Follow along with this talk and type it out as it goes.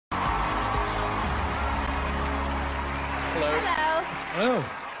Hello.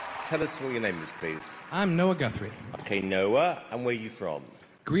 Tell us what your name is, please. I'm Noah Guthrie. Okay, Noah, and where are you from?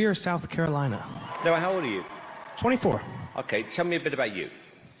 Greer, South Carolina. Noah, how old are you? 24. Okay, tell me a bit about you.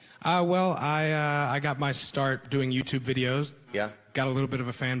 Well, I got my start doing YouTube videos. Yeah? Got a little bit of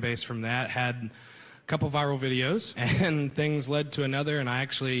a fan base from that. Had a couple viral videos, and things led to another, and I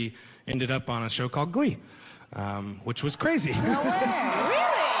actually ended up on a show called Glee, which was crazy. No way. Really?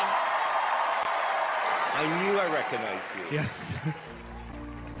 I knew I recognized you. Yes.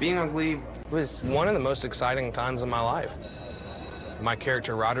 Being on Glee was one of the most exciting times of my life. My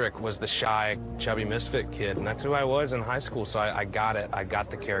character, Roderick, was the shy, chubby misfit kid, and that's who I was in high school, so I got it. I got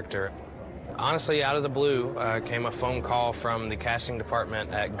the character. Honestly, out of the blue, came a phone call from the casting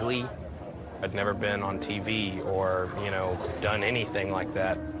department at Glee. I'd never been on TV or, done anything like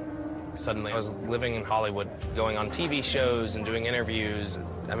that. Suddenly, I was living in Hollywood, going on TV shows and doing interviews.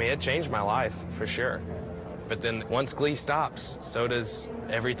 I mean, it changed my life, for sure. But then once Glee stops, so does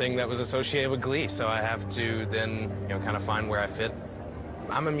everything that was associated with Glee. So I have to then, kind of find where I fit.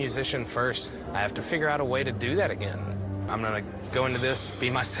 I'm a musician first. I have to figure out a way to do that again. I'm gonna go into this, be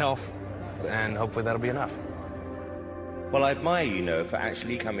myself, and hopefully that'll be enough. Well, I admire you, Noah, for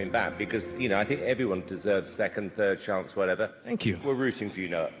actually coming back because, I think everyone deserves second, third chance, whatever. Thank you. We're rooting for you,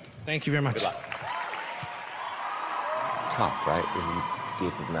 Noah. Thank you very much. Good luck. Tough, right? When you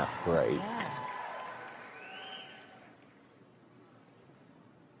give them that break. Yeah.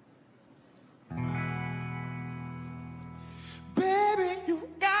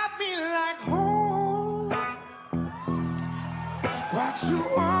 What you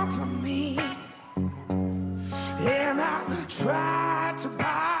want from me, and I tried to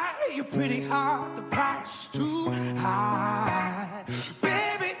buy you pretty hard, the price too high.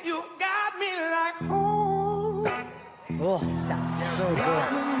 Baby, you got me like home. Oh, sounds so good.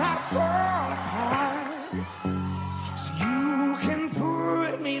 Nothing not fall apart, so you can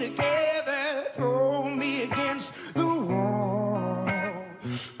put me together, throw me against the wall.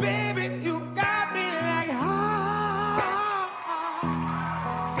 Baby, you got me like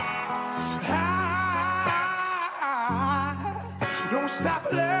don't stop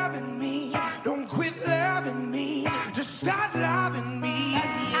loving me, don't quit loving me, just start loving me.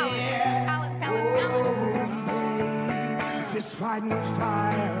 Yeah. Oh, babe, fist fighting with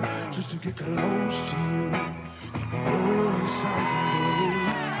fire just to get close to you. Can we burn something,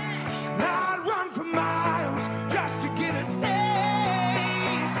 babe? Now I'd run for miles just to get a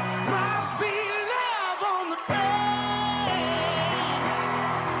taste. Must be love on the brain.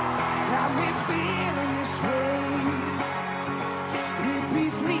 Got me feeling this way. It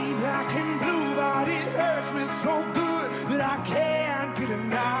beats me black and blue, but it hurts me so good that I can't get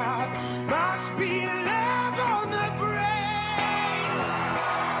enough. Must be love on the brain.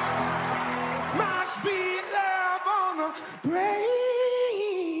 Must be love on the brain.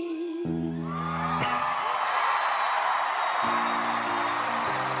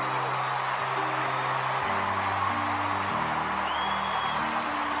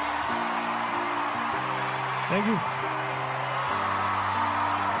 Thank you.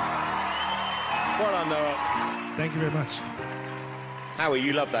 Well done, Noah. Thank you very much. Howie,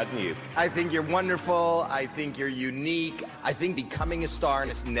 you love that, didn't you? I think you're wonderful. I think you're unique. I think becoming a star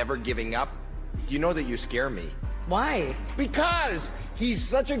is never giving up. You know that you scare me. Why? Because he's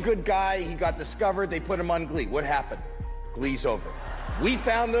such a good guy. He got discovered. They put him on Glee. What happened? Glee's over. We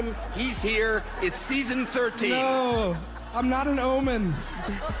found him. He's here. It's season 13. No, I'm not an omen.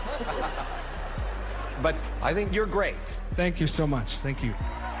 But I think you're great. Thank you so much. Thank you.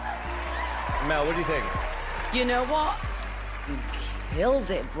 Mel, what do you think? You know what? You killed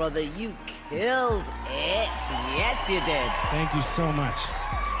it, brother. You killed it. Yes, you did. Thank you so much.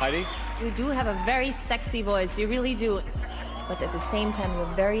 Heidi? You do have a very sexy voice. You really do. But at the same time, you're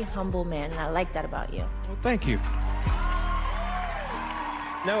a very humble man, and I like that about you. Well, thank you.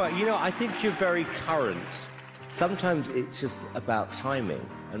 Noah, I think you're very current. Sometimes it's just about timing,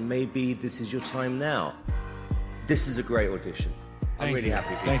 and maybe this is your time now. This is a great audition. I'm really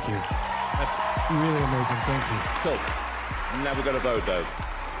happy for you. Thank you. That's really amazing. Thank you. Cool. Now we've got to vote, though.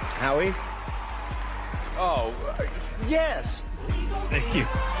 Howie? Oh, yes. Thank you.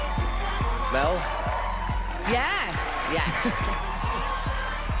 Mel? Yes. Yes.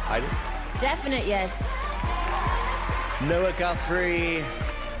 Heidi? Definite yes. Noah Guthrie.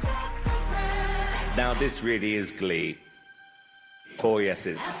 Now this really is Glee. 4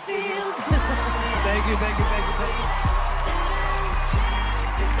 yeses. Thank you, thank you, thank you, thank you.